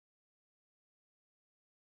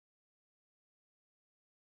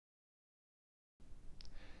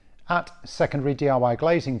At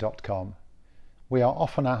secondarydiyglazing.com, we are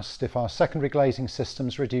often asked if our secondary glazing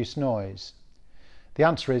systems reduce noise. The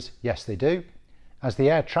answer is yes, they do, as the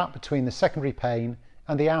air trapped between the secondary pane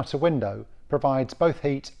and the outer window provides both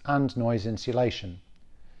heat and noise insulation.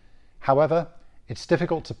 However, it's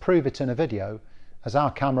difficult to prove it in a video as our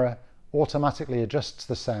camera automatically adjusts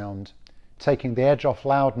the sound, taking the edge off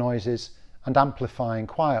loud noises and amplifying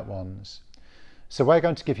quiet ones. So we're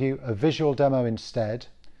going to give you a visual demo instead,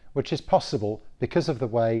 which is possible because of the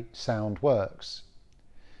way sound works.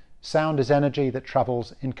 Sound is energy that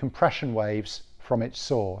travels in compression waves from its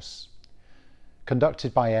source.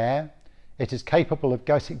 Conducted by air, it is capable of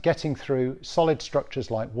getting through solid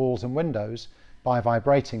structures like walls and windows by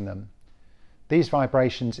vibrating them. These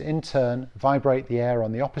vibrations in turn vibrate the air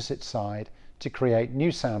on the opposite side to create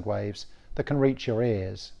new sound waves that can reach your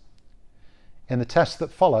ears. In the tests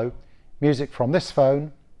that follow, music from this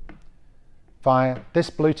phone via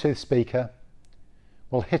this Bluetooth speaker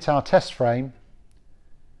will hit our test frame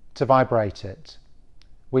to vibrate it.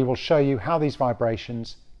 We will show you how these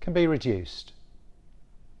vibrations can be reduced.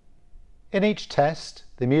 In each test,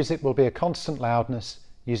 the music will be a constant loudness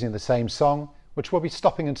using the same song, which will be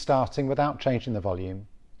stopping and starting without changing the volume.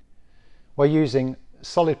 We're using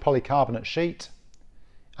solid polycarbonate sheet,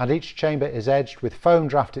 and each chamber is edged with foam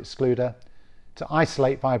draught excluder to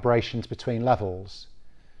isolate vibrations between levels.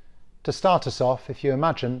 To start us off, if you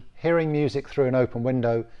imagine hearing music through an open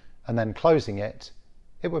window and then closing it,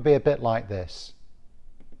 it would be a bit like this.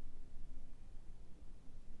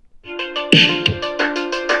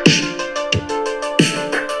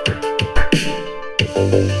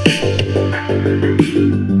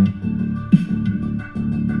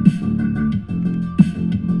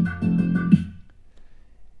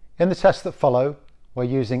 In the tests that follow, we're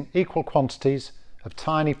using equal quantities of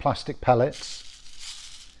tiny plastic pellets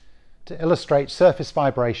to illustrate surface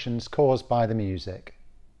vibrations caused by the music.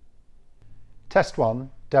 Test 1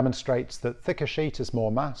 demonstrates that thicker sheet has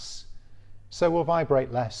more mass, so will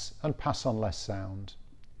vibrate less and pass on less sound.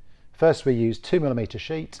 First we use 2mm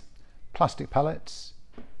sheet, plastic pellets,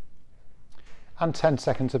 and 10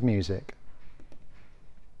 seconds of music.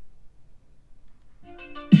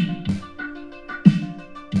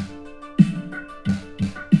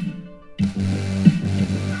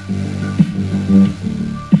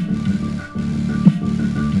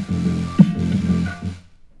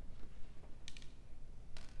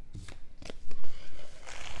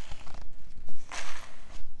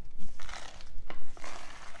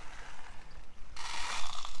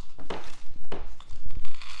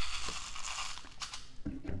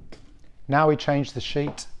 Now we change the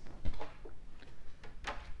sheet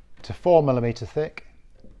to 4mm thick.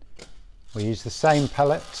 We use the same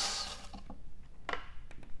pellets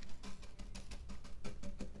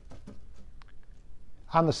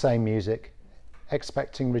and the same music,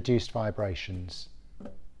 expecting reduced vibrations.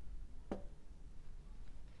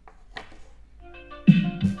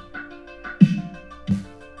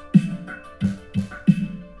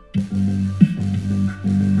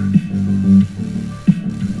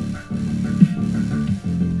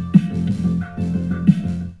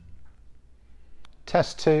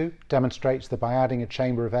 Test 2 demonstrates that by adding a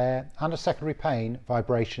chamber of air and a secondary pane,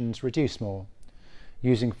 vibrations reduce more,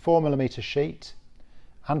 using 4mm sheet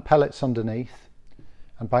and pellets underneath,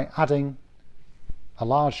 and by adding a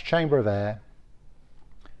large chamber of air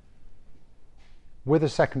with a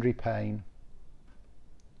secondary pane,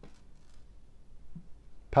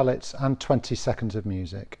 pellets and 20 seconds of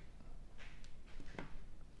music.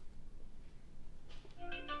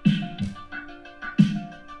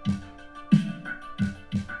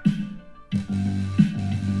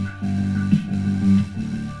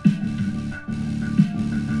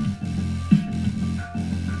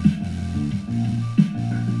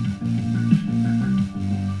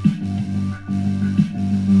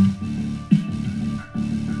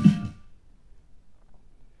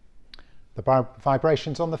 The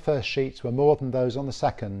vibrations on the first sheet were more than those on the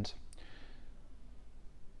second,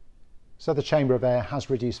 so the chamber of air has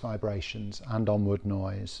reduced vibrations and onward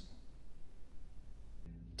noise.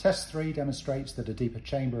 Test 3 demonstrates that a deeper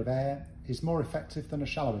chamber of air is more effective than a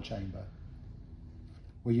shallower chamber.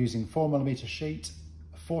 We're using 4mm sheet,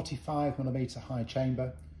 a 45mm high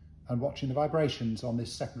chamber, and watching the vibrations on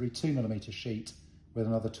this secondary 2mm sheet with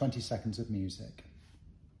another 20 seconds of music.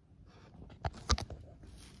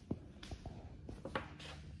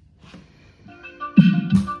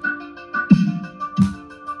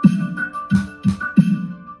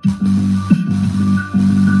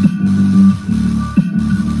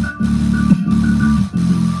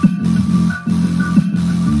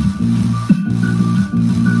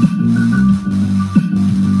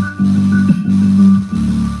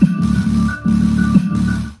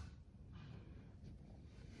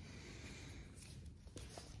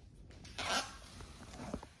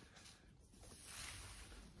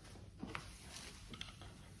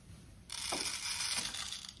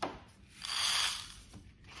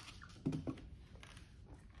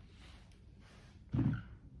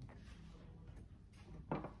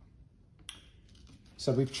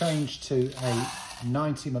 So we've changed to a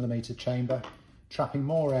 90mm chamber, trapping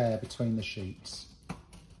more air between the sheets.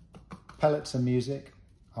 Pellets and music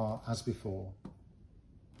are as before.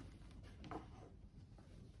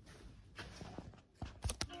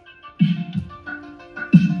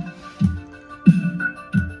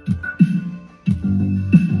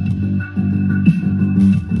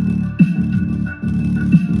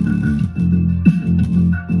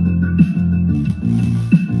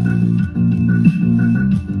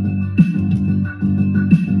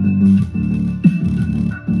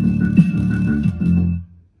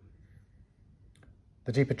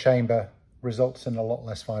 The deeper chamber results in a lot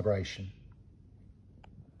less vibration.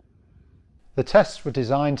 The tests were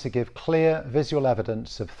designed to give clear visual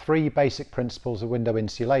evidence of three basic principles of window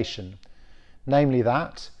insulation, namely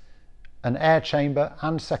that an air chamber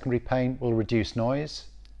and secondary pane will reduce noise,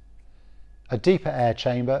 a deeper air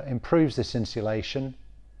chamber improves this insulation,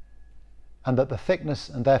 and that the thickness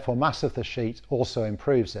and therefore mass of the sheet also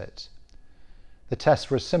improves it. The tests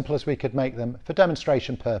were as simple as we could make them for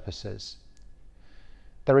demonstration purposes.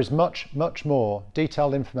 There is much more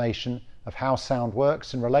detailed information of how sound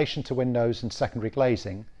works in relation to windows and secondary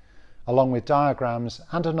glazing, along with diagrams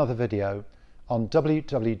and another video on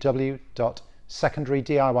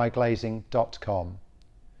www.secondarydiyglazing.com.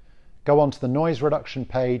 Go on to the noise reduction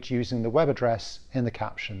page using the web address in the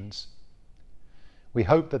captions. We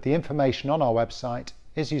hope that the information on our website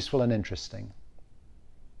is useful and interesting.